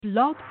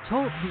Blog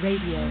Talk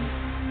Radio.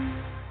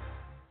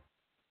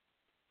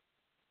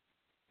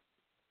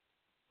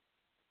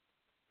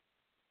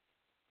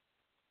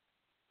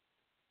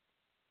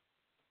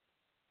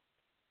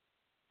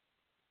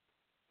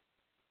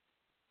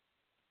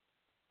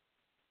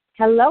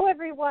 Hello,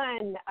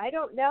 everyone. I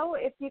don't know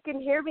if you can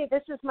hear me.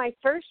 This is my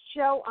first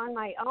show on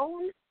my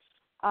own.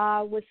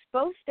 Was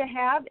supposed to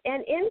have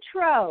an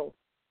intro.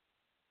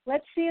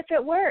 Let's see if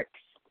it works.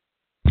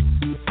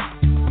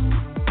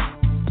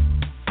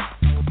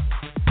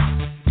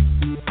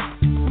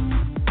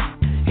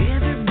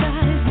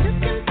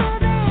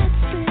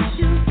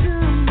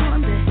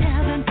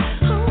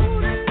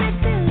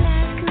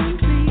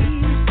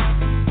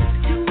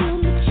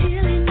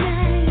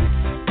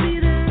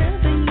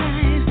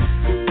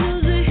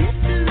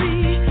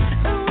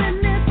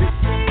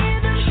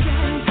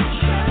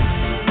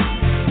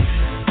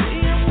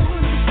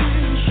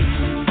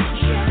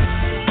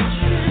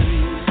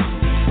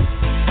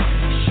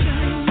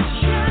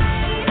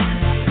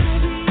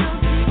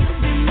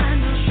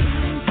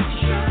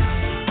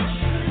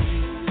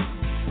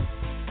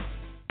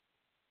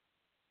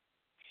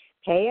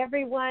 Hey,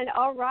 everyone.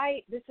 All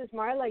right. This is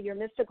Marla, your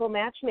Mystical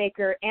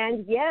Matchmaker.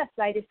 And, yes,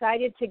 I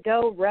decided to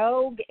go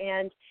rogue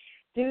and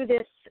do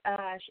this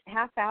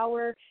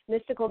half-hour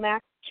Mystical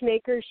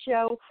Matchmaker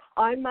show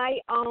on my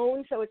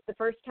own. So it's the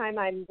first time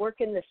I'm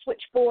working the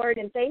switchboard.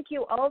 And thank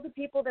you, all the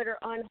people that are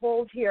on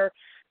hold here.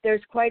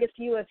 There's quite a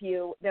few of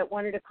you that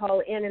wanted to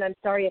call in, and I'm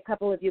sorry a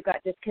couple of you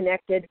got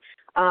disconnected.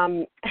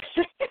 This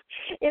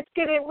is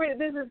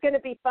going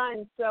to be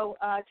fun. So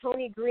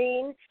Tony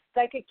Green,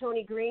 Psychic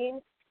Tony Green,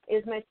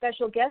 is my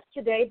special guest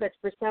today, but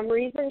for some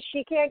reason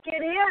she can't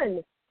get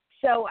in.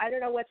 So I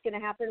don't know what's going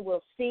to happen.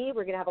 We'll see.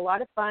 We're going to have a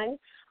lot of fun.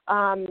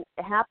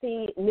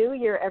 Happy New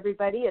Year,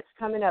 everybody. It's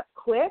coming up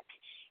quick.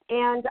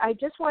 And I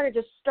just wanted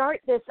to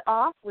start this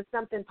off with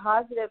something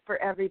positive for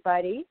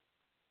everybody.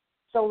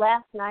 So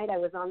last night I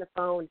was on the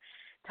phone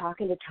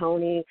talking to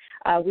Tony.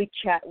 We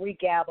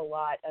gab a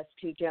lot, us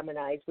two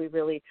Geminis. We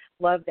really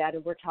love that,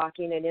 and we're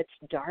talking, and it's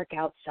dark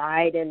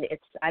outside, and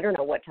it's, I don't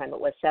know what time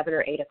it was, 7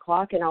 or 8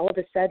 o'clock, and all of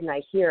a sudden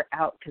I hear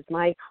out, because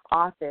my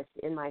office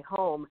in my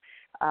home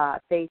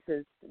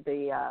faces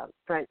the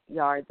front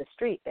yard, the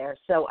street there,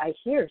 so I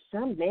hear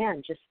some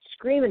man just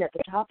screaming at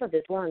the top of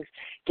his lungs,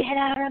 "Get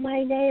out of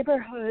my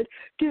neighborhood,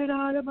 get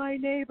out of my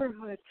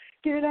neighborhood,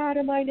 get out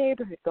of my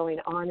neighborhood,"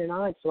 going on and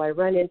on. So I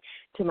run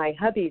into my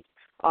hubby's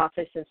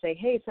office and say,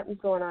 "Hey, something's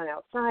going on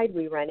outside."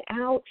 We run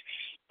out,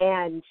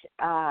 and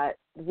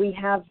we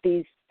have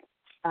these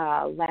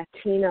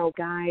Latino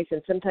guys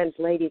and sometimes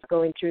ladies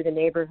going through the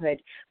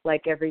neighborhood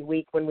like every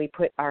week when we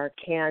put our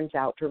cans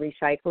out for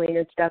recycling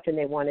and stuff, and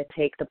they want to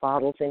take the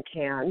bottles and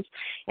cans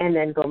and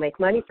then go make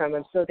money from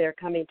them. So they're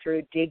coming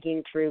through,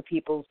 digging through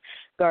people's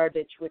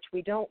garbage, which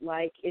we don't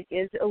like. It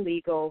is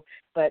illegal,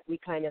 but we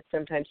kind of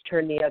sometimes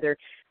turn the other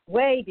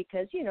way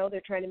because, you know,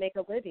 they're trying to make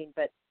a living.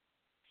 But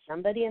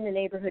somebody in the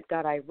neighborhood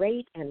got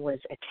irate and was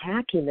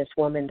attacking this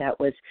woman that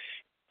was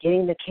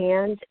getting the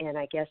cans, and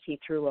I guess he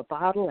threw a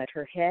bottle at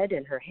her head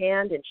and her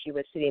hand, and she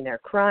was sitting there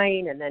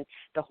crying, and then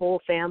the whole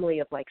family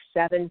of like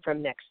 7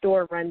 from next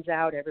door runs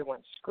out,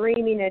 everyone's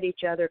screaming at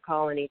each other,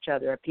 calling each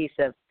other a piece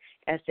of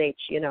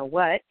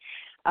you-know-what.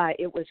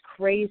 It was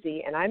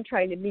crazy, and I'm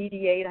trying to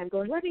mediate. I'm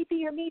going, "Let me be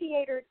your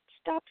mediator.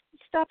 Stop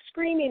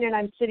screaming." And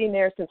I'm sitting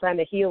there, since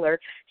I'm a healer.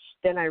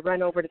 Then I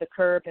run over to the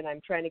curb, and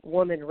I'm trying to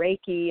woman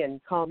Reiki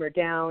and calm her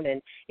down,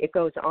 and it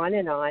goes on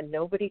and on.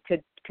 Nobody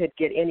could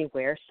get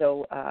anywhere,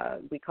 so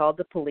we called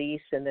the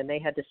police, and then they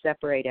had to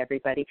separate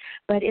everybody.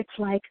 But it's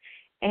like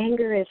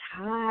anger is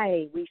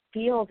high. We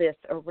feel this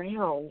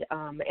around,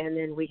 and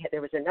then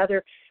there was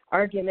another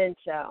argument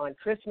on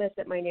Christmas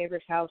at my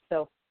neighbor's house,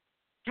 so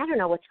I don't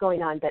know what's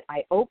going on, but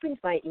I opened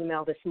my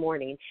email this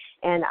morning,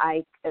 and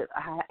I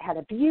had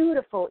a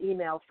beautiful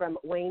email from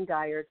Wayne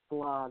Dyer's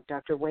blog,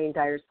 Dr. Wayne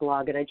Dyer's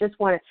blog, and I just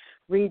want to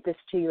read this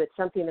to you. It's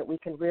something that we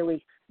can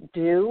really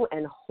do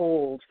and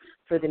hold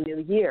for the new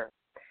year.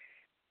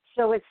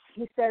 So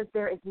he says,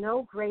 "There is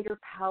no greater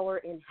power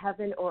in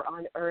heaven or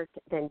on earth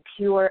than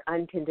pure,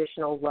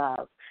 unconditional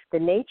love. The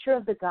nature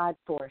of the God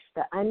force,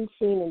 the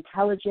unseen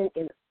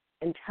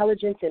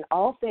intelligence in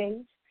all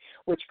things,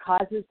 which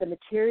causes the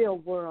material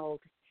world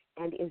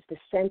and is the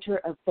center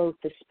of both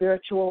the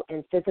spiritual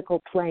and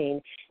physical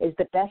plane, is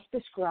best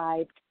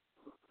described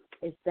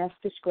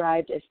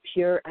as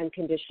pure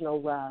unconditional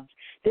love.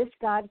 This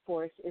God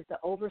force is the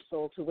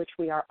oversoul to which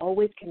we are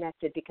always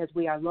connected because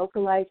we are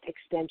localized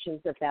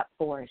extensions of that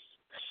force.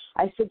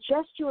 I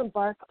suggest you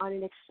embark on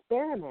an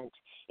experiment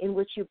in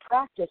which you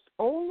practice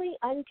only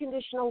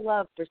unconditional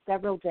love for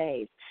several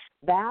days.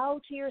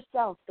 Vow to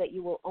yourself that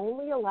you will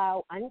only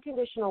allow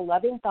unconditional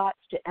loving thoughts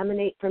to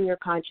emanate from your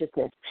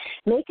consciousness.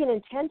 Make an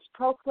intense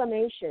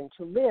proclamation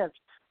to live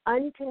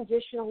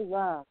unconditional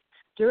love.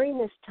 During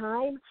this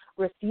time,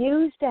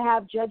 refuse to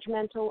have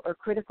judgmental or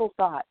critical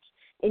thoughts.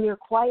 In your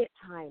quiet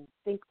time,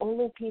 think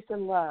only peace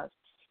and love.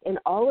 In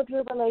all of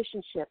your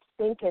relationships,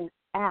 think and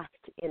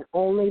act in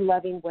only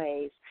loving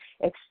ways.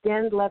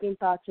 Extend loving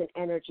thoughts and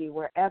energy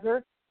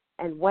wherever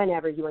and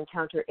whenever you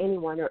encounter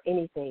anyone or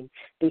anything,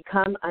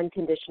 become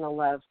unconditional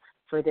love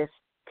for this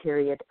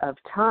period of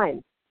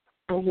time.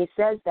 And he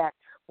says that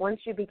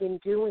once you begin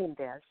doing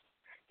this,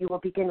 you will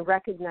begin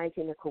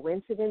recognizing the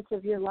coincidence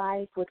of your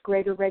life with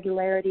greater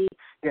regularity.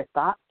 Your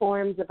thought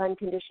forms of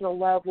unconditional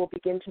love will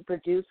begin to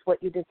produce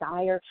what you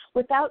desire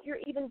without your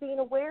even being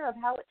aware of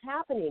how it's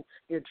happening.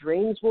 Your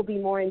dreams will be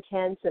more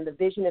intense, and the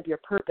vision of your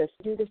purpose.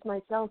 I do this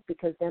myself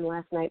because then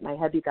last night my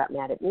hubby got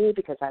mad at me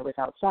because I was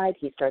outside.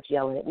 He starts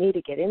yelling at me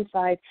to get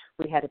inside.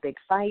 We had a big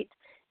fight.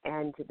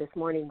 And this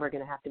morning we're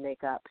going to have to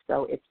make up.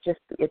 So it's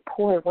just, it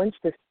pours, once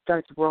this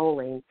starts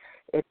rolling,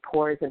 it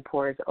pours and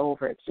pours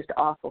over. It's just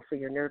awful for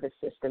your nervous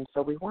system.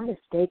 So we want to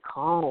stay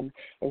calm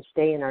and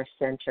stay in our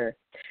center.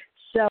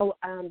 So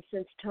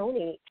since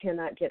Tony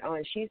cannot get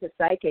on, she's a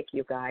psychic,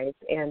 you guys,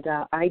 and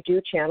I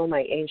do channel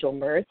my angel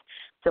Mirth.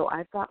 So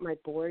I've got my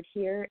board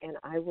here, and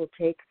I will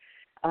take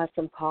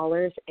some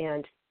callers,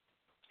 and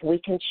we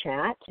can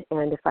chat,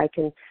 and if I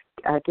can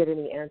get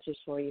any answers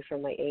for you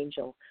from my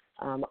angel,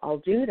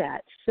 I'll do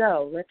that.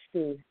 So let's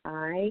see.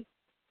 I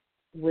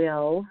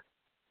will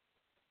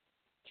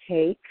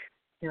take,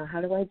 now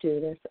how do I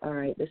do this? All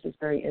right, this is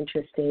very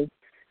interesting.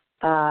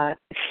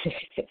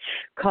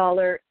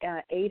 Caller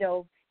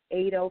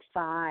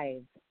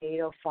 805.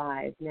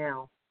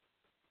 Now,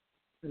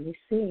 let me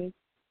see.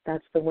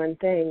 That's the one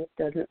thing it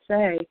doesn't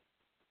say.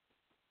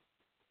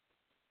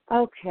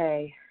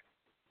 Okay.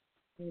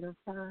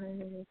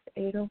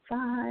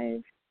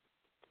 805.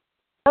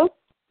 Oh,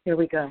 here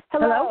we go.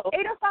 Hello.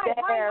 805.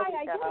 Hi,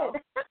 I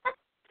did.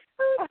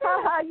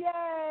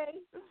 Yay.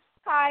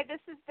 Hi, this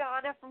is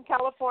Donna from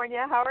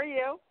California. How are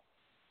you?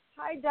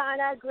 Hi,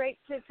 Donna. Great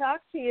to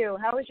talk to you.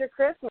 How was your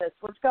Christmas?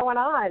 What's going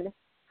on?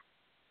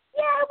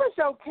 Yeah, it was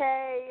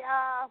okay.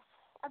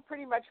 I'm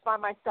pretty much by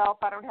myself.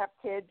 I don't have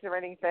kids or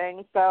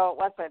anything, so it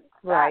wasn't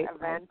that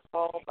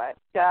eventful. But,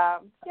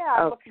 I'm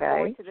looking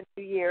forward to the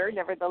new year,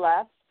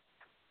 nevertheless.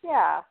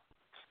 Yeah.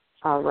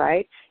 All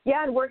right.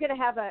 Yeah, and we're gonna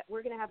have a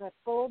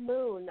full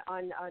moon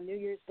on New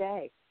Year's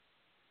Day.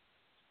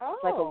 Oh,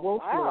 it's like a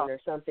wolf moon or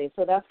something.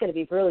 So that's going to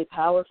be really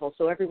powerful.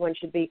 So everyone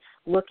should be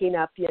looking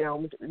up,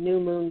 new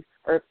moon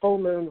or full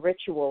moon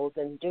rituals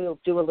and do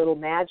a little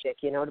magic,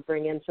 to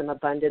bring in some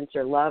abundance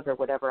or love or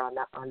whatever on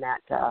that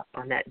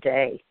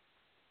day.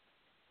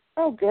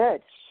 Oh,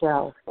 good.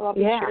 So I'll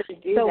be sure to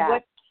do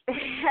that.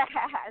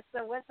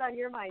 So what's on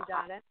your mind,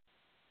 Donna?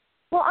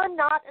 Well, I'm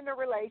not in a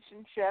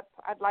relationship.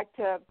 I'd like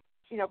to,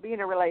 be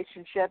in a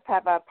relationship,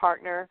 have a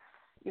partner,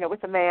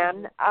 with a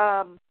man.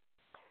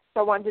 So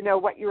I wanted to know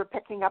what you were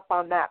picking up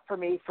on that for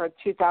me for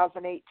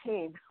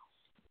 2018.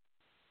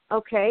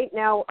 Okay.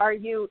 Now,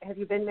 have you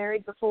been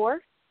married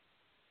before?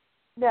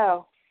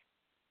 No.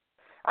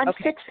 I'm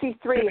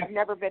 63. I've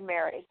never been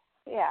married.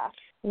 Yeah.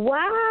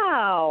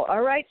 Wow.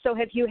 All right. So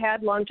have you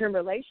had long-term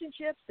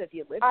relationships? Have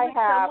you lived with someone?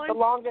 I have. The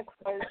longest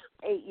was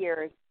 8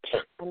 years.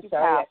 I'm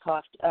sorry, I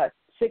coughed.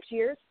 6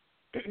 years?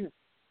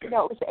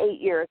 No, it was 8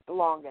 years, the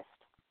longest.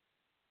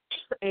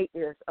 8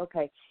 years.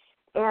 Okay.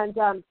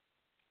 And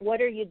what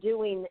are you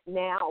doing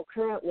now,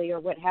 currently, or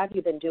what have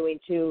you been doing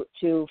to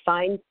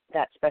find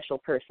that special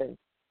person?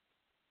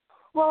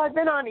 Well, I've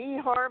been on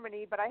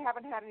eHarmony, but I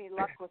haven't had any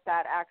luck with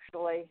that,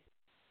 actually.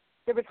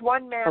 There was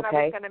one man I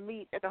was going to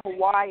meet in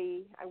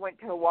Hawaii. I went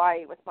to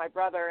Hawaii with my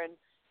brother, and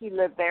he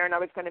lived there, and I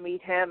was going to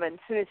meet him. And as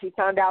soon as he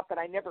found out that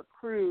I never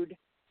crewed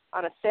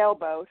on a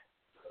sailboat,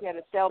 he had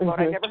a sailboat,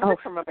 I never heard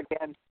from him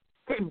again.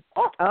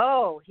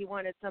 Oh, he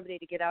wanted somebody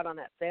to get out on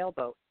that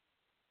sailboat.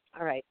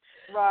 All right.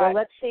 Right. Well,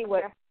 let's see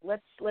what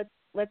let's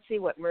see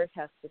what Mirth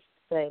has to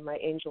say. My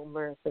angel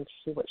Mirth, and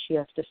see what she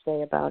has to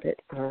say about it.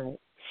 All right.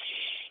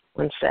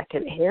 1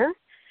 second here.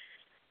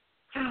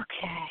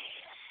 Okay.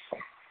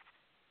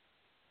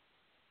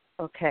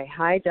 Okay.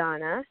 Hi,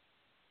 Donna.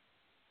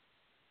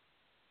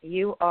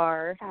 You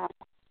are I'm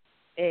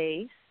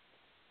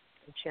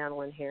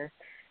channeling here.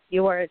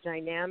 You are a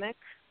dynamic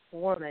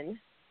woman,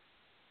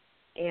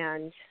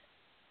 and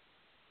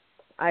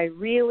I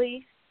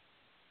really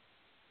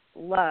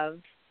love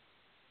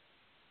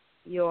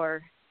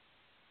your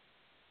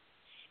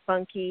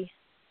spunky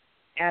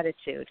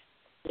attitude.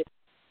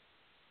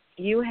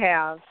 You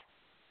have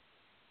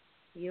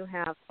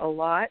a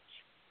lot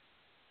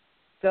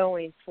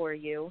going for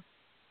you,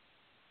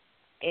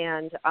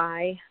 and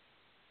I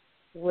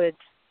would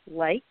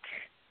like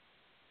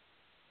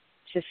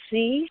to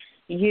see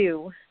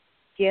you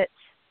get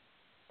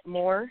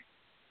more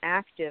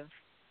active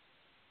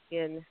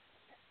in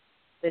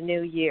the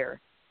new year.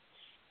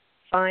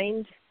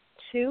 Find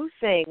 2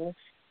 things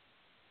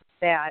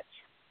that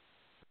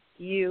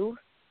you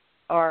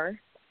are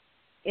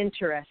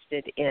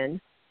interested in.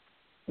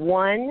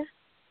 One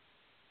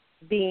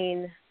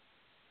being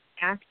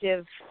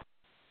active,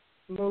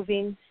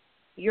 moving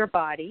your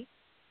body,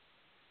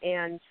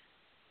 and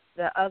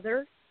the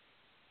other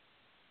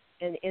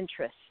an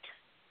interest.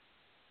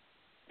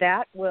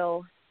 That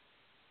will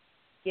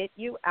get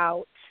you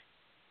out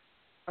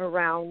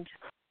around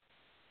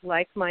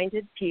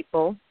like-minded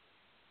people,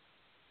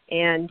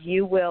 and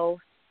you will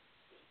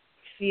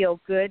feel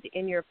good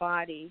in your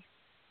body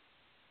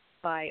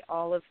by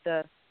all of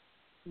the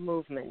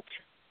movement.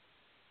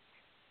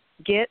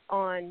 Get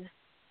on,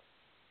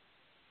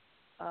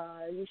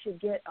 you should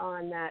get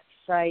on that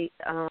site,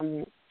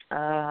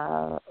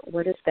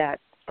 what is that?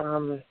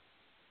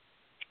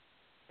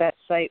 That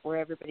site where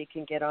everybody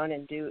can get on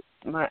and do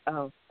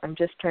I'm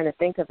just trying to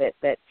think of it,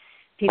 that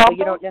people,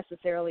 you don't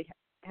necessarily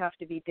have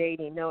to be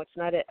dating. No, it's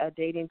not a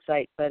dating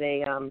site, but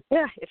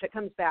if it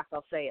comes back,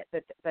 I'll say it.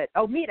 But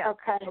Meetup.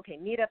 Okay,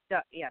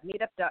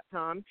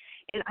 Meetup.com.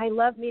 And I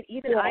love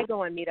I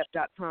go on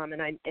Meetup.com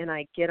and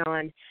I get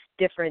on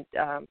different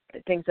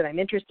things that I'm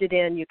interested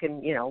in. You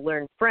can,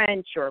 learn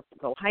French or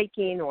go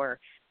hiking or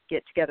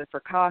get together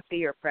for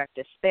coffee or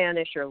practice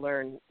Spanish or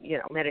learn,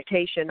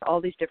 meditation, all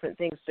these different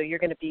things. So you're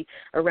going to be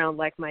around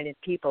like-minded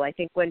people. I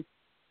think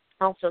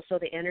so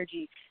the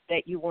energy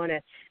that you want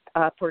to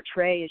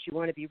portray is you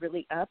want to be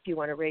really up. You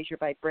want to raise your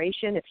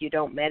vibration. If you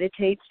don't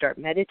meditate, start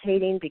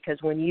meditating,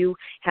 because when you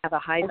have a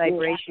high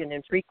vibration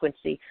and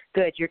frequency,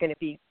 you're going to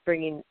be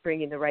bringing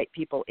the right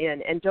people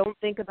in. And don't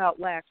think about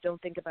lack. Don't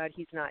think about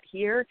he's not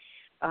here.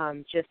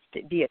 Just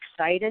be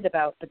excited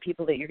about the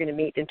people that you're going to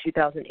meet in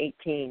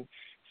 2018.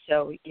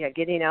 So,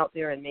 getting out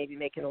there and maybe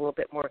making a little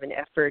bit more of an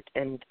effort,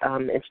 and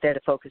instead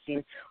of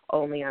focusing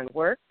only on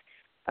work,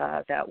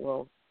 that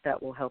will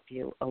help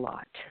you a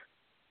lot.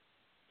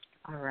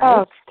 All right.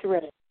 Oh,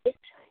 terrific.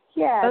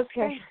 Yes, okay.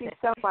 Thank you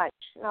so much.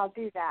 I'll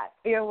do that.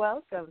 You're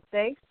welcome.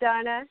 Thanks,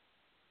 Donna.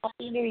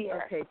 Happy New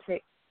Year. Okay,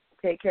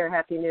 take care.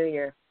 Happy New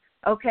Year.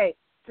 Okay,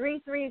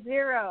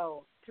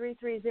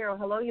 330.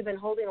 Hello, you've been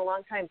holding a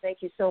long time.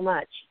 Thank you so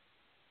much.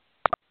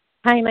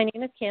 Hi, my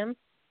name is Kim.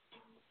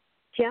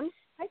 Kim?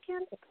 Hi,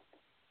 Kim.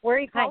 Where are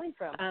you calling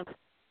from?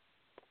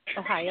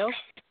 Ohio.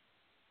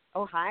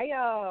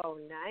 Ohio,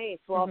 nice.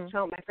 Well,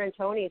 my friend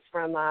Tony's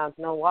from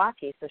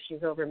Milwaukee, so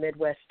she's over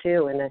Midwest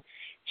too, and it's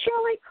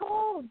chilly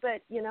cold.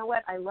 But you know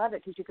what? I love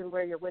it because you can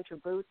wear your winter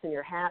boots and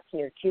your hats and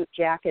your cute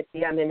jackets.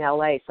 Yeah, I'm in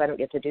LA, so I don't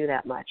get to do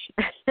that much.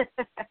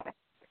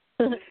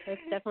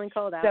 It's definitely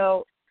cold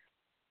out.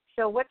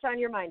 So what's on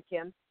your mind,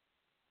 Kim?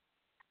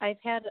 I've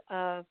had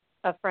a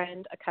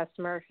friend, a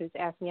customer, who's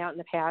asked me out in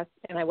the past,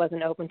 and I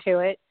wasn't open to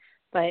it,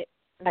 but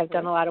I've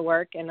done a lot of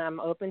work, and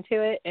I'm open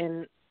to it,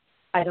 and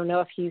I don't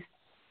know if he's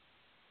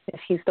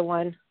the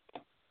one.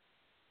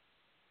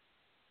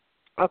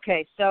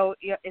 Okay, so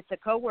it's a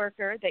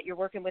coworker that you're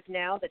working with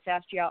now that's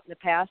asked you out in the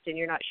past, and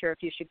you're not sure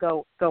if you should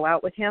go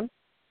out with him?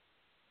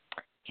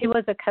 He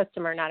was a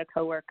customer, not a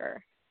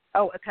coworker.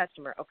 Oh, a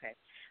customer. Okay.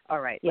 All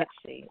right. Yeah.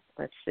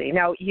 Let's see.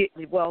 Now,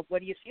 what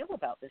do you feel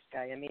about this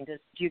guy? I mean, do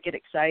you get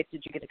excited?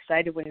 Did you get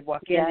excited when you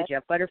walk in? Did you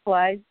have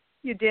butterflies?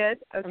 You did.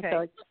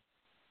 Okay.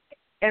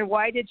 And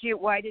why did you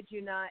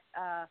not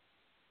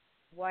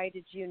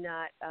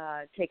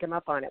take him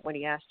up on it when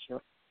he asked you?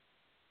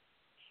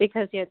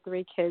 Because he had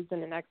 3 kids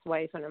and an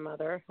ex-wife and a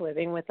mother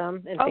living with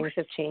them, and things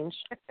have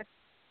changed.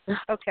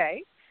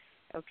 Okay.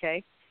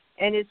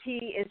 And is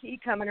he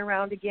coming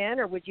around again,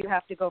 or would you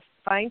have to go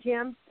find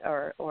him,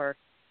 or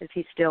is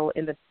he still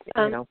in the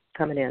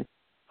coming in?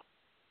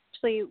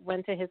 Actually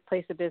went to his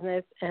place of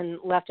business and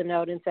left a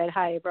note and said,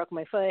 "Hi, I broke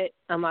my foot.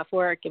 I'm off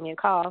work. Give me a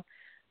call."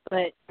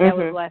 But that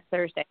was last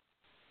Thursday.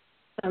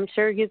 I'm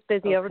sure he's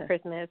busy over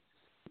Christmas.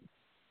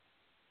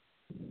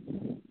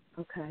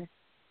 Okay.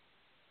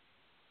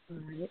 All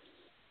right.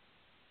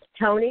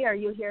 Tony, are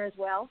you here as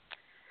well?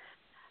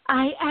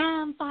 I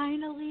am,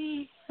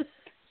 finally.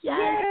 Yes,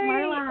 Yay!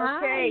 Marla,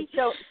 okay.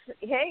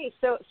 Hi.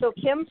 So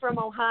Kim from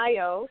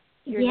Ohio,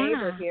 your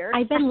neighbor here,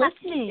 I've been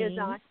listening. is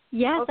on.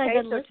 Yes, okay, I've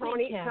been so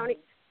listening. Tony,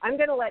 I'm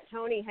going to let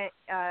Tony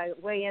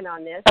weigh in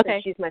on this. Okay.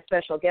 She's my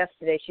special guest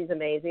today. She's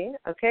amazing.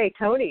 Okay,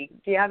 Tony,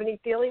 do you have any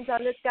feelings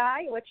on this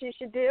guy? What you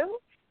should do?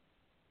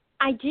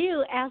 I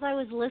do. As I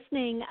was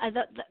listening,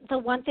 the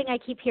one thing I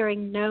keep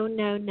hearing, no,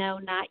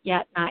 not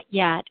yet.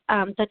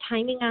 The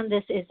timing on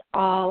this is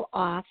all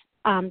off.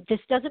 This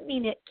doesn't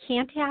mean it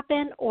can't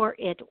happen or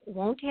it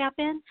won't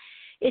happen.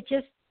 It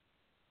just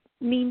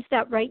means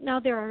that right now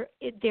there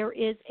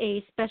is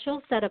a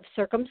special set of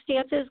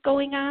circumstances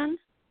going on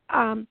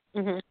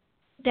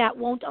that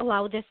won't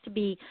allow this to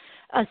be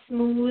a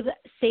smooth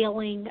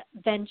sailing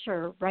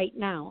venture right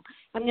now.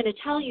 I'm going to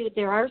tell you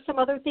there are some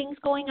other things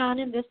going on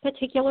in this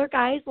particular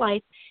guy's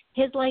life.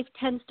 His life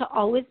tends to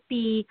always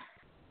be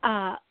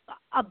a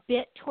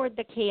bit toward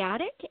the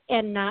chaotic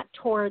and not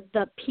toward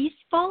the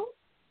peaceful.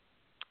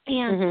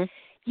 And,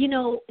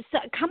 so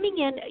coming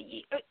in,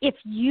 if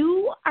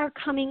you are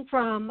coming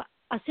from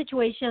a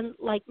situation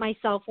like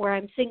myself where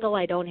I'm single,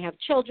 I don't have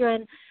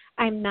children,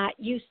 I'm not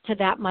used to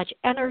that much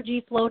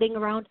energy floating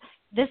around,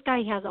 this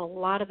guy has a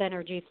lot of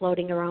energy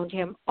floating around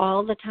him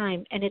all the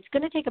time, and it's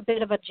going to take a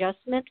bit of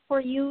adjustment for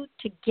you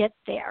to get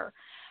there.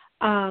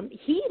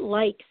 He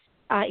likes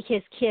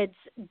his kids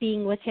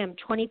being with him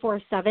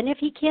 24/7 if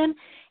he can,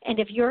 and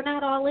if you're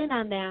not all in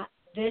on that,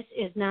 this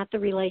is not the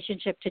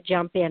relationship to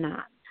jump in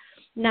on.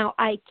 Now,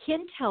 I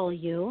can tell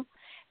you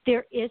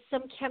there is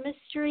some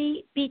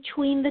chemistry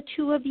between the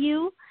two of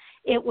you.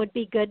 It would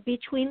be good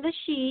between the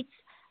sheets,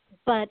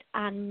 but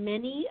on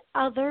many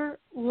other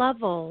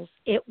levels,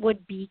 it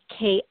would be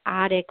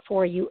chaotic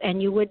for you,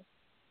 and you would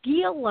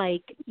feel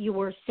like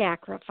you're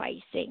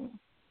sacrificing.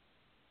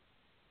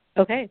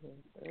 Okay.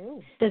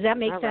 Does that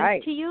make All sense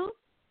right. to you?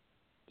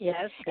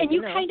 Yes. And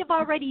you kind of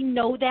already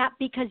know that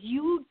because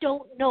you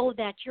don't know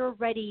that you're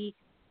ready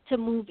to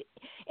move.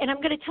 And I'm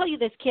going to tell you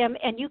this, Kim,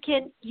 and you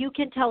can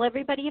tell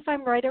everybody if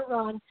I'm right or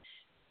wrong.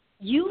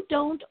 You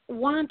don't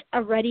want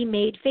a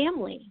ready-made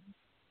family.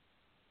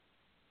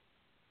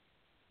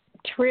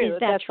 True. Is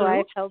that That's true? why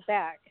I've held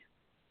back.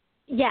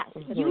 Yes,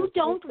 you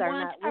don't Oops, sorry,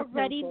 want not a listening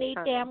ready-made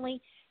full time.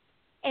 family.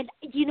 And,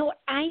 you know,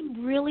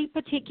 I'm really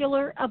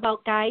particular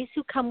about guys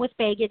who come with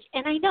baggage.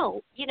 And I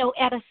know, you know,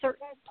 at a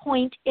certain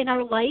point in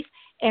our life,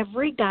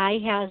 every guy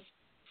has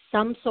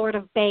some sort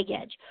of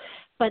baggage.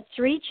 But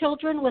 3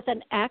 children with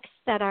an ex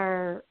that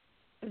are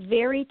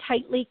very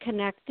tightly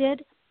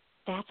connected,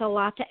 that's a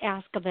lot to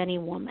ask of any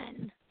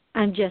woman.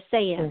 I'm just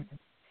saying.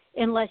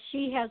 Unless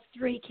she has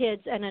 3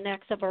 kids and an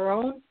ex of her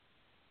own,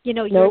 you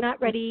know, you're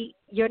not ready.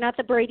 You're not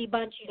the Brady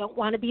Bunch. You don't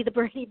want to be the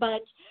Brady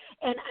Bunch.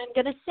 And I'm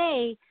going to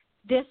say,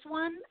 this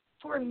one,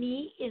 for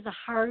me, is a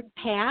hard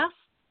pass,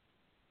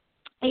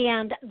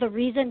 and the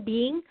reason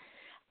being,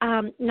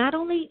 not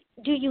only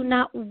do you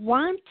not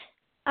want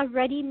a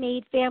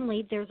ready-made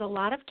family, there's a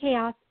lot of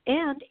chaos,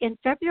 and in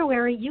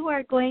February you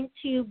are going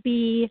to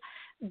be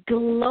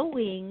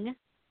glowing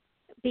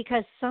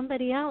because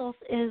somebody else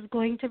is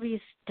going to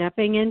be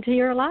stepping into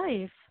your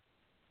life.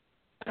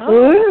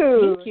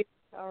 Ooh. Thank you.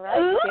 All right.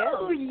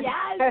 Ooh,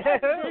 yes.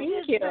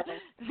 Thank you.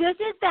 This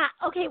is that.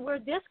 Okay, where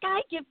this guy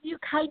gives you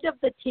kind of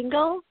the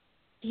tingles,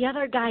 the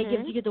other guy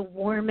gives you the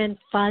warm and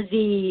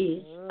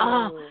fuzzies.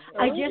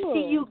 I just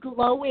see you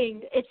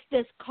glowing. It's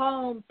this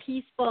calm,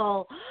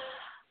 peaceful,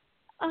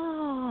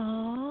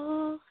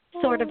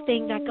 sort of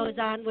thing that goes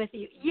on with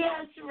you.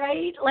 Yes,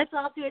 right? Let's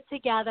all do it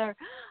together.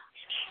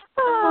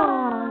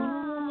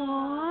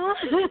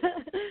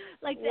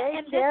 Like that. Yay,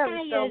 And this Kim.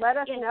 guy So is, let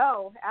us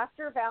know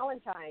after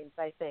Valentine's.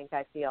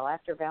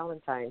 After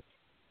Valentine's.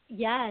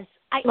 Yes,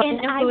 I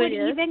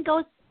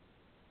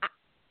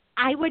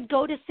would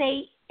go to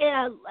say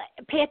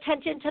pay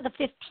attention to the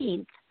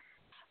 15th,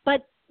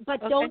 but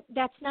don't.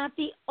 That's not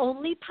the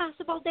only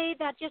possible day.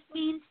 That just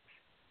means,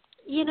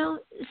 you know,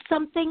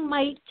 something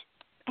might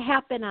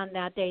happen on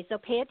that day. So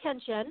pay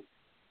attention.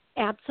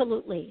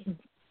 Absolutely.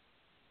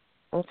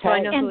 Okay. So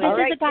I know and who this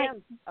it is is. a guy.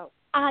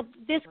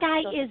 This guy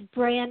is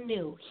brand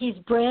new. He's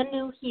brand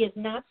new. He is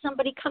not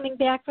somebody coming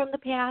back from the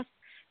past.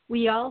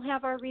 We all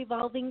have our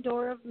revolving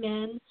door of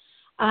men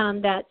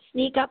that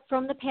sneak up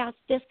from the past.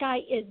 This guy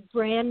is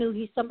brand new.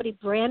 He's somebody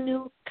brand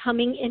new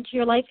coming into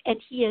your life,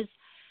 and he's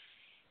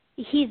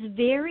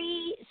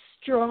very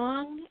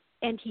strong,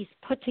 and he's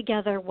put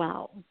together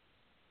well.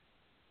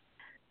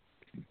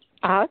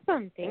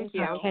 Awesome. Thank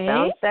you. Okay.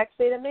 Sounds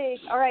sexy to me.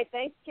 All right.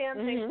 Thanks, Kim.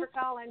 Thanks for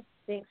calling.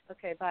 Thanks.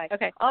 Okay, bye.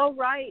 Okay. All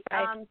right.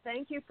 Bye.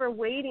 Thank you for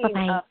waiting.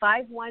 Bye-bye.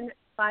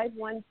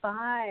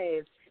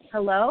 51515.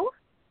 Hello?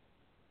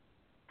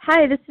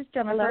 Hi, this is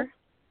Jennifer. Hello?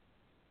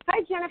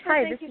 Hi, Jennifer.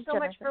 Hi, Thank this you is so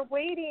much Jennifer. for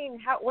waiting.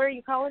 Where are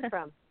you calling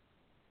from?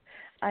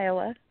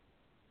 Iowa.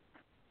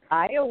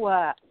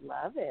 Iowa.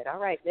 Love it. All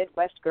right.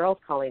 Midwest girls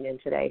calling in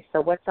today. So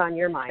what's on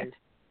your mind?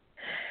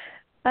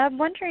 I'm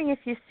wondering if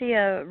you see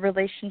a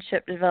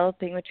relationship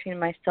developing between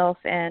myself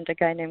and a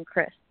guy named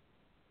Chris.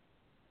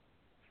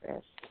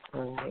 Chris.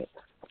 All right.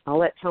 I'll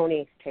let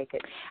Tony take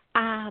it.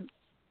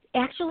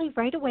 Actually,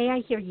 right away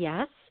I hear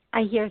yes.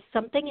 I hear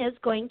something is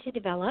going to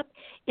develop.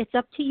 It's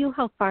up to you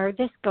how far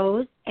this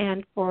goes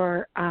and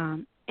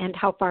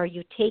how far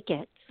you take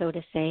it, so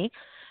to say.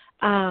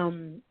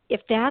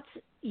 If that's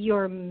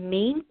your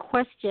main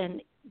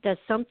question, does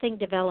something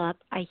develop?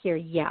 I hear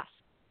yes.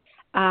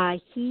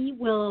 He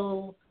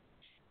will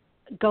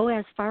go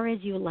as far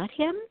as you let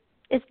him,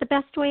 is the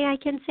best way I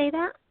can say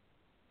that.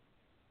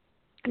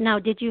 Now,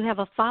 did you have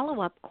a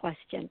follow-up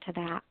question to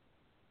that?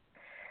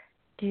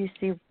 Do you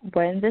see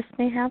when this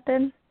may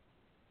happen?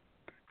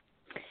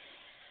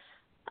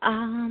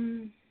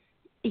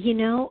 You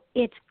know,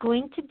 it's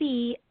going to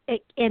be,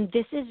 and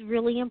this is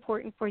really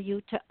important for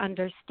you to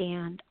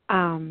understand,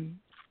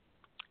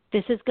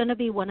 this is going to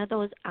be one of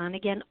those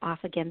on-again,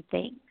 off-again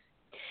things.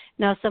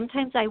 Now,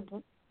 sometimes I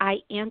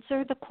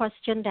answer the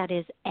question that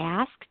is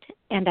asked,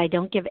 and I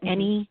don't give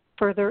any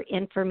further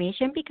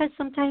information because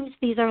sometimes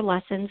these are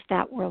lessons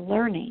that we're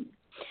learning.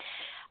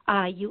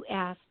 You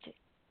asked,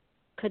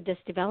 could this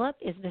develop?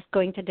 Is this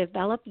going to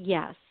develop?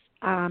 Yes.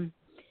 And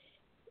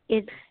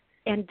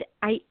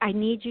I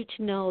need you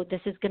to know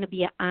this is going to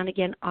be an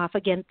on-again,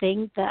 off-again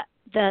thing.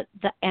 The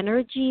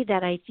energy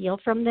that I feel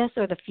from this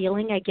or the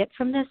feeling I get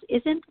from this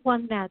isn't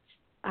one that's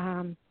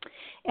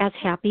as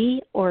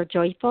happy or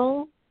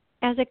joyful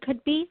as it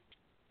could be.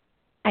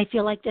 I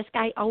feel like this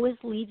guy always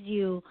leaves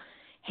you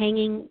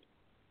hanging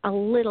a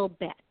little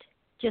bit,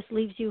 just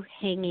leaves you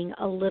hanging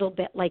a little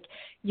bit, like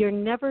you're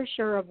never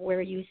sure of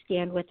where you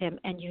stand with him,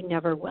 and you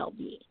never will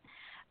be.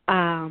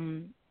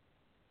 And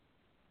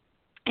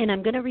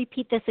I'm going to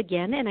repeat this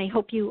again, and I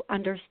hope you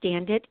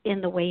understand it in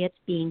the way it's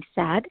being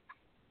said.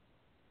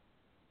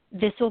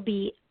 This will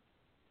be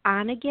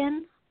on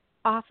again,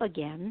 off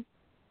again,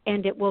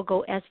 and it will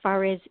go as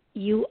far as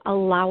you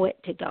allow it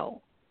to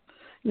go.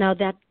 Now,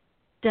 that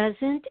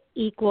doesn't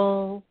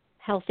equal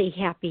healthy,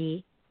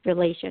 happy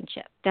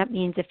relationship. That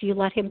means if you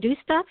let him do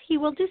stuff, he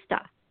will do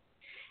stuff.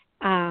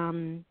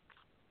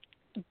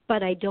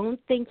 But I don't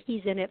think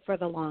he's in it for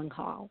the long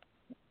haul.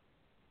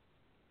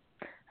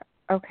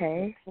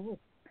 Okay.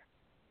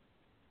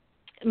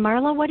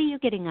 Marla, what are you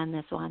getting on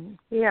this one?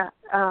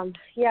 I'm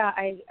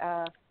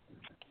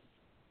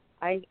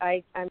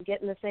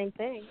getting the same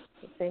thing,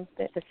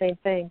 the same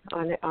thing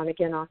on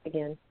again, off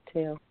again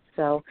too.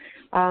 So,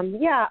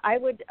 I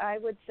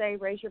would say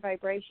raise your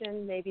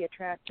vibration. Maybe you're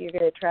going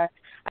to attract.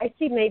 I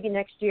see maybe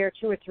next year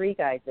 2 or 3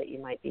 guys that you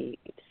might be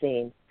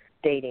seeing,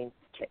 dating,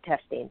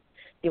 testing.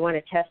 You want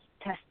to test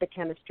the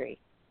chemistry,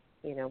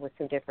 with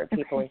some different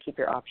people, and keep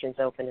your options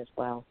open as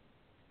well.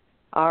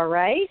 All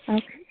right.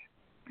 Okay.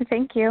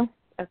 Thank you.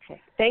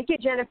 Okay. Thank you,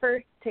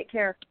 Jennifer. Take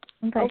care.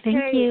 Okay.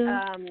 Thank you.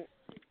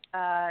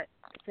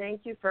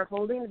 Thank you for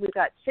holding. We've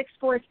got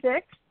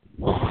 646.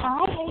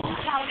 Hi,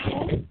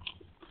 ladies.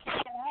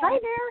 Hi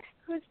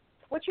there.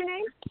 What's your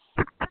name?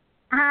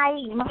 Hi,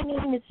 my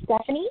name is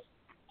Stephanie.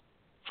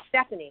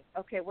 Stephanie.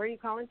 Okay, where are you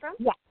calling from?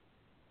 Yeah.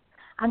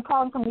 I'm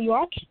calling from New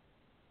York.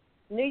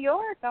 New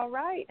York. All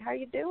right. How are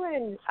you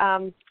doing?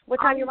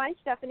 What's on your mind,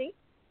 Stephanie?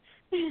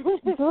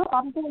 Good.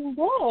 I'm doing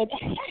good.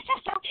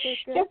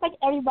 Just like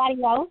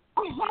everybody else.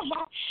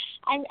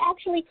 I'm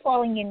actually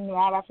calling in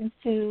reference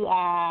to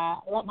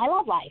my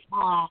love life.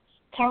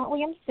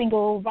 Currently, I'm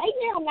single. Right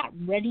now, I'm not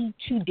ready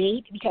to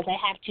date because I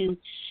have to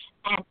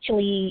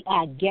actually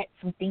get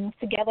some things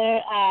together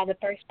the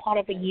first part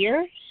of the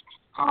year.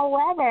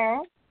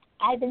 However,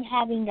 I've been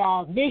having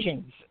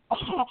visions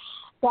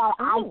that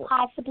I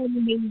possibly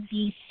may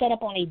be set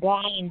up on a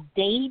blind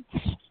date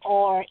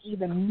or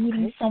either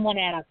meeting someone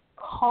at a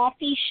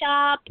coffee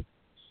shop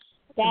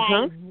that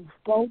I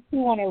go to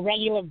on a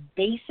regular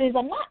basis.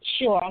 I'm not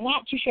sure. I'm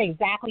not too sure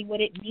exactly what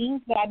it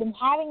means, but I've been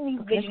having these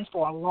visions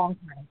for a long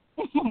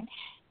time.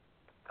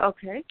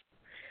 Okay.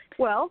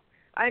 Well,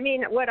 I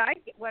mean, what I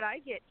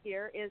get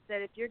here is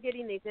that if you're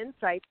getting these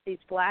insights, these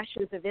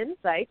flashes of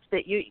insights,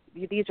 that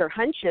these are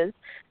hunches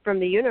from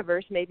the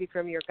universe, maybe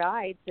from your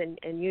guides,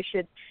 and you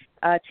should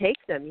take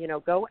them.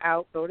 Go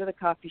out, go to the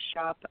coffee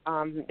shop,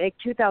 make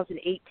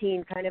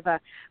 2018 kind of a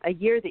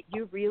year that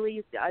you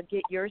really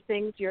get your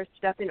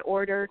stuff in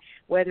order,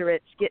 whether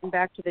it's getting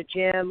back to the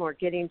gym or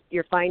getting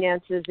your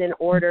finances in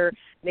order,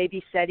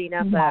 maybe setting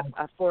up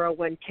a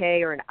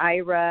 401k or an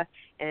IRA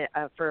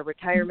for a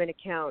retirement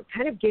account,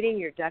 kind of getting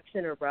your ducks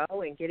in a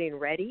row and getting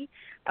ready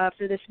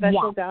for this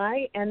special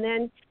guy. And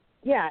then,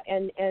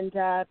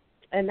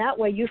 and that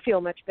way you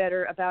feel much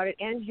better about it,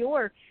 and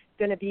you're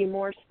going to be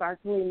more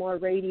sparkly, more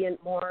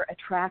radiant, more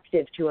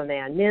attractive to a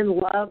man. Men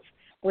love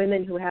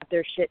women who have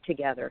their shit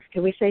together.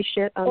 Can we say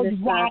shit on this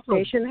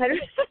station?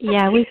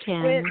 Yeah, we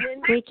can.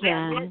 We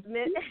can.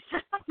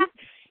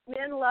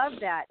 Men love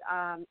that.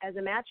 As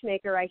a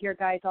matchmaker, I hear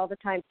guys all the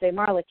time say,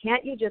 Marla,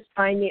 can't you just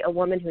find me a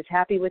woman who's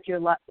happy with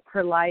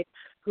her life,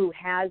 who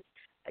has,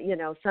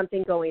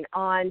 something going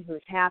on,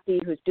 who's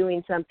happy, who's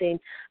doing something.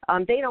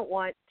 They don't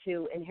want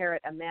to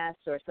inherit a mess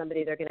or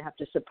somebody they're going to have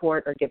to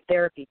support or give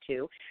therapy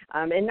to.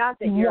 And not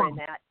that you're in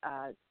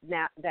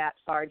that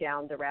far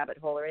down the rabbit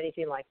hole or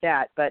anything like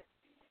that, but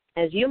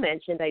as you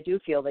mentioned, I do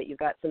feel that you've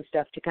got some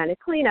stuff to kind of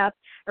clean up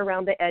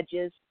around the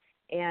edges,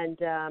 and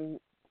then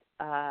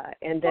I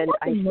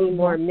see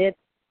more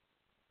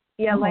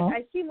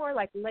I see more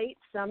like late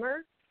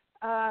summer.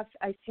 I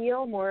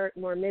feel more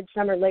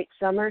midsummer, late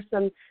summer,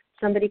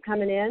 somebody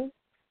coming in.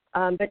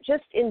 But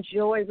just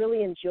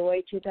really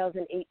enjoy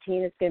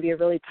 2018. It's going to be a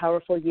really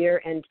powerful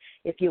year. And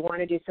if you want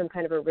to do some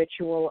kind of a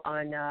ritual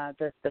on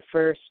the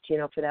first,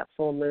 for that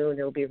full moon,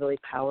 it'll be really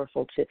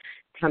powerful to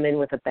come in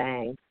with a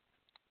bang.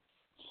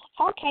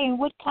 Okay, and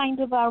what kind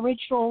of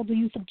ritual do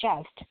you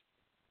suggest?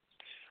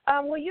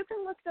 Well, you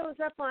can look those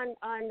up on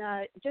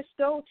just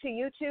go to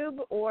YouTube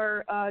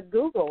or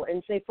Google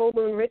and say full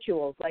moon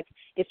rituals, like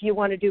if you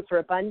want to do for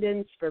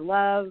abundance, for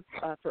love,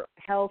 for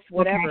health,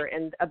 whatever,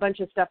 and a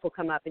bunch of stuff will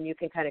come up and you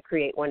can kind of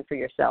create one for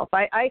yourself.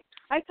 I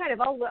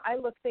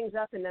look things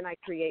up and then I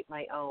create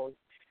my own,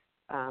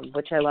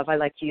 which I love. I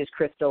like to use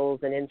crystals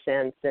and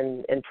incense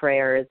and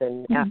prayers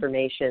and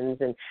affirmations,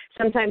 and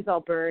sometimes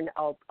I'll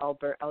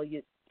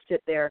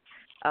sit there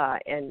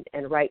and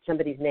write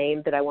somebody's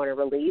name that I want to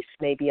release.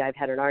 Maybe I've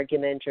had an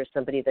argument or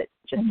somebody that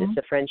just is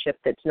a friendship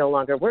that's no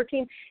longer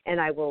working, and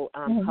I will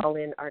call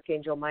in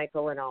Archangel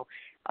Michael, and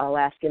I'll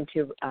ask him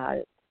to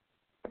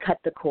cut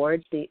the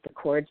cords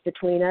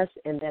between us,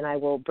 and then I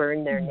will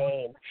burn their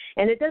name.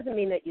 And it doesn't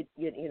mean that you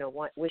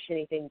wish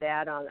anything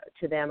bad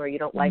to them, or you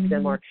don't like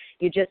them, or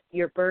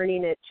you're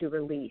burning it to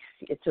release.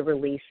 It's a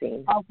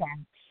releasing. Okay.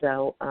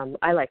 So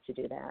I like to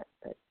do that.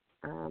 But,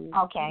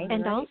 okay.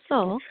 And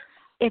also,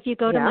 if you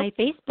go to my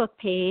Facebook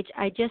page,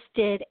 I just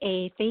did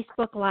a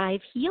Facebook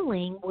Live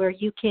healing where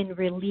you can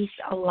release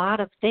a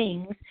lot of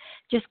things.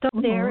 Just go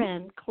there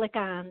and click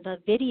on the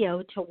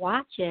video to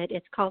watch it.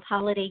 It's called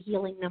Holiday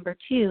Healing Number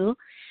 2,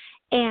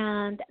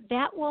 and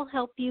that will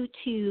help you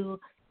to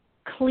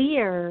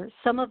clear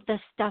some of the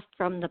stuff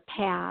from the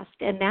past,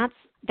 and that's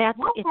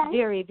it's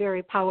very,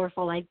 very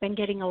powerful. I've been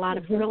getting a lot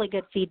of really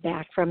good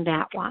feedback from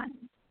that one.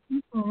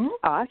 Mm-hmm.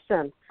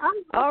 Awesome.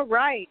 All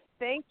right.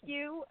 Thank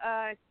you,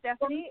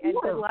 Stephanie, and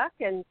good luck,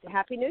 and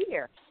Happy New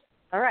Year.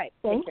 All right.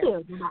 Thank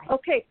you.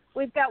 Okay,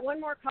 we've got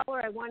one more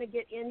caller I want to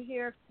get in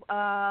here.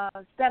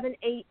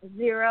 780.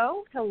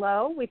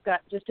 Hello. We've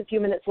got just a few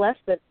minutes left,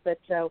 but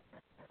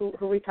who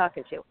are we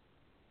talking to?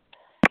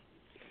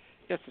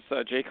 Yes,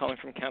 it's Jay calling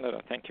from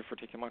Canada. Thank you for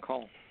taking my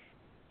call.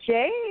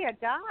 Jay, a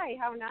guy.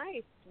 How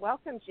nice.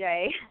 Welcome,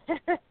 Jay.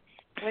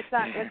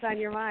 What's on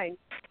your mind?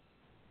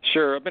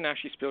 Sure. I've been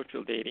actually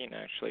spiritual dating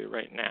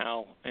right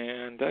now,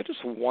 and I just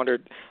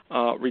wondered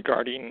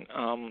regarding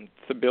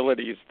the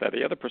abilities that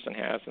the other person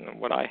has and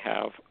what I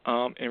have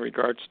in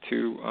regards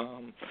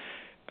to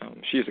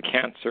she is a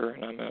Cancer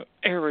and I'm an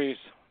Aries.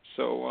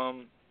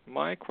 So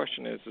my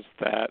question is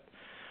that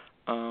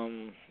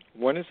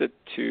when is it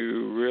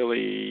to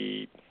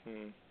really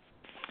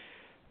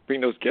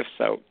bring those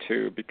gifts out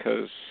to,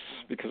 because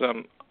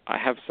I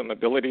have some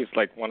abilities,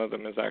 like one of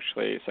them is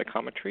actually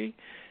psychometry,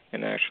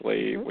 and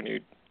actually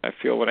I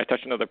feel when I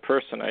touch another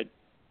person, I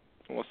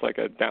almost like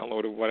a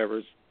download of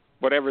whatever's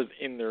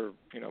in their,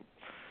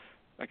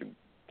 I can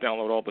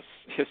download all the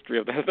history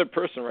of the other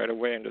person right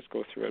away and just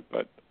go through it.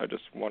 But I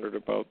just wondered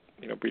about,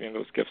 bringing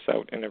those gifts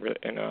out in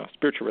a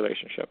spiritual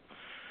relationship.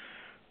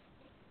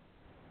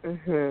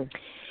 Mm-hmm.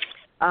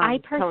 I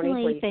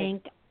personally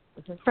think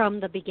from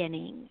the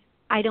beginning.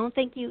 I don't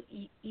think you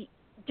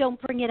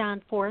don't bring it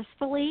on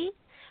forcefully.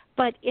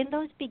 But in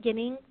those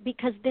beginnings,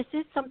 because this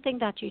is something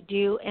that you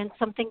do and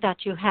something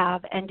that you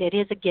have, and it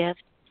is a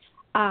gift,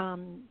 I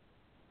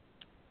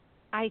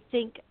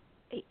think,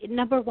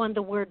 number one,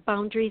 the word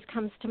boundaries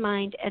comes to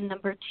mind, and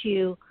number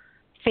two,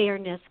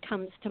 fairness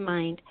comes to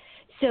mind.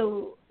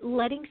 So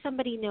letting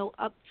somebody know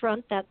up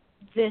front that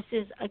this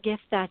is a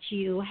gift that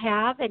you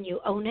have and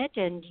you own it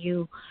and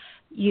you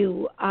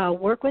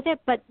work with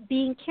it, but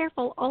being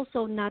careful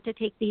also not to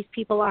take these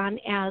people on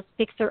as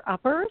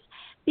fixer-uppers,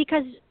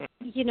 because, a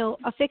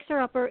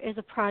fixer-upper is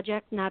a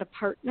project, not a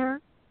partner.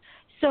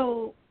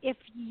 So if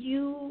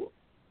you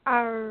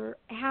are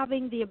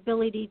having the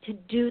ability to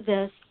do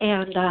this,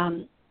 and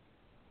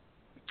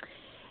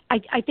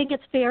I think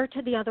it's fair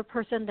to the other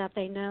person that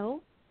they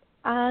know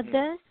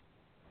this,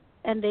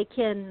 and they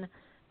can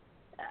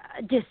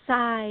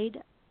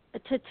decide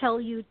to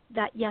tell you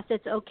that, yes,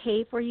 it's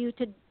okay for you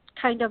to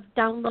kind of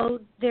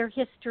download their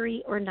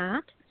history or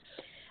not,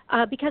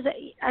 because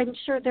I'm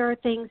sure there are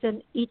things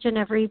in each and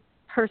every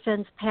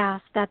person's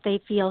past that they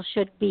feel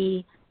should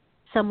be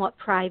somewhat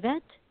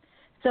private.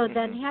 So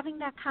then having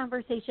that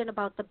conversation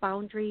about the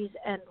boundaries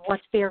and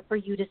what's fair for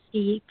you to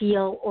see,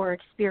 feel, or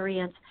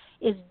experience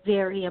is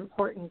very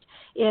important.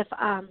 If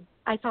I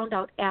found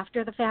out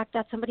after the fact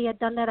that somebody had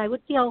done that, I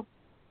would feel,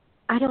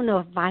 I don't know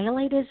if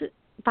violated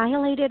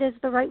is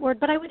the right word,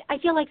 but I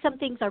feel like some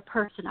things are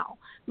personal.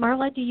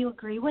 Marla, do you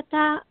agree with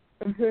that?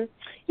 Mm-hmm.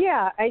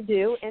 Yeah, I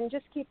do. And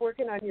just keep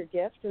working on your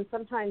gifts. And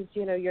sometimes,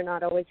 you're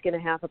not always going to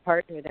have a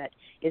partner that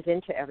is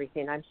into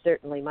everything. My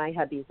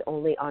hubby's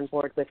only on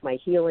board with my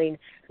healing,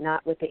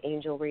 not with the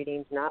angel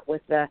readings, not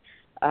with the,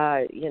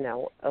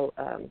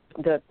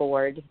 the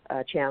board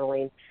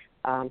channeling,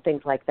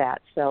 things like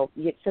that. So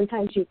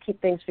sometimes you keep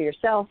things for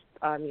yourself.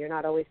 You're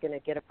not always going to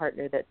get a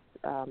partner that's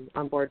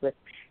on board with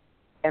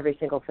every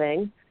single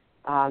thing.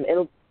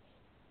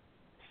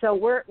 So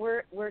I'm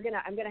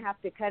gonna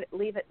have to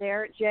leave it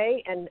there,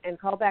 Jay, and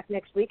call back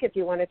next week if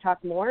you want to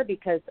talk more,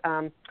 because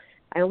I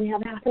only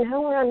have half an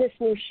hour on this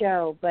new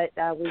show. But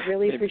we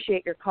really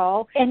appreciate your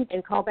call, and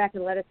call back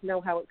and let us know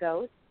how it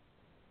goes.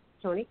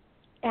 Tony?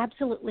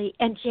 Absolutely.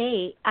 And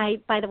Jay,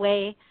 by the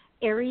way,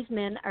 Aries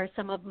men are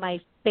some of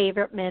my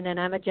favorite men, and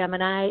I'm a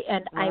Gemini,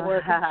 and I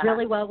work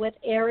really well with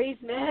Aries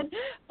men.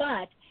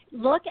 But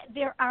look,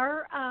 there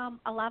are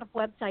a lot of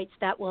websites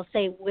that will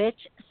say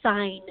which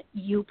sign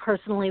you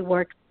personally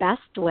work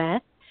best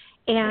with,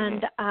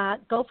 and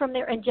go from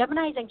there. And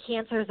Geminis and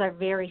Cancers are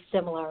very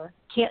similar.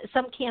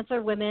 Some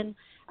Cancer women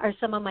are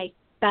some of my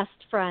best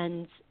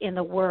friends in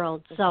the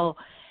world. So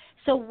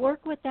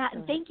work with that.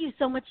 And thank you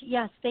so much.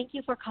 Yes, thank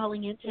you for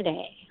calling in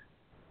today.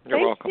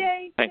 You're welcome.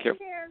 Jay. Thank you.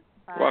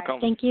 Welcome.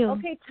 Thank you.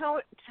 Okay,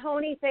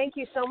 Tony, thank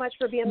you so much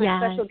for being my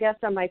special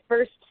guest on my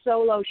first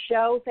solo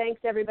show.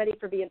 Thanks, everybody,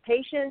 for being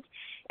patient,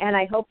 and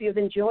I hope you've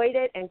enjoyed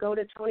it. And go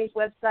to Tony's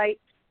website,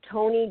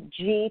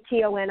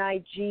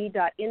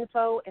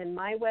 TonyG.info, and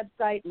my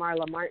website,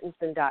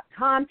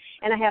 marlamartinson.com.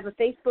 And I have a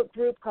Facebook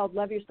group called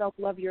Love Yourself,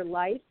 Love Your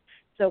Life.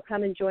 So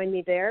come and join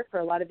me there for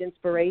a lot of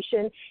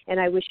inspiration. And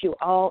I wish you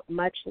all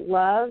much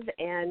love.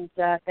 And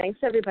thanks,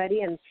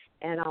 everybody. And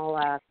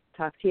I'll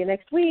talk to you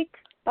next week.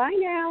 Bye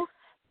now.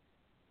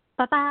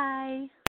 Bye-bye.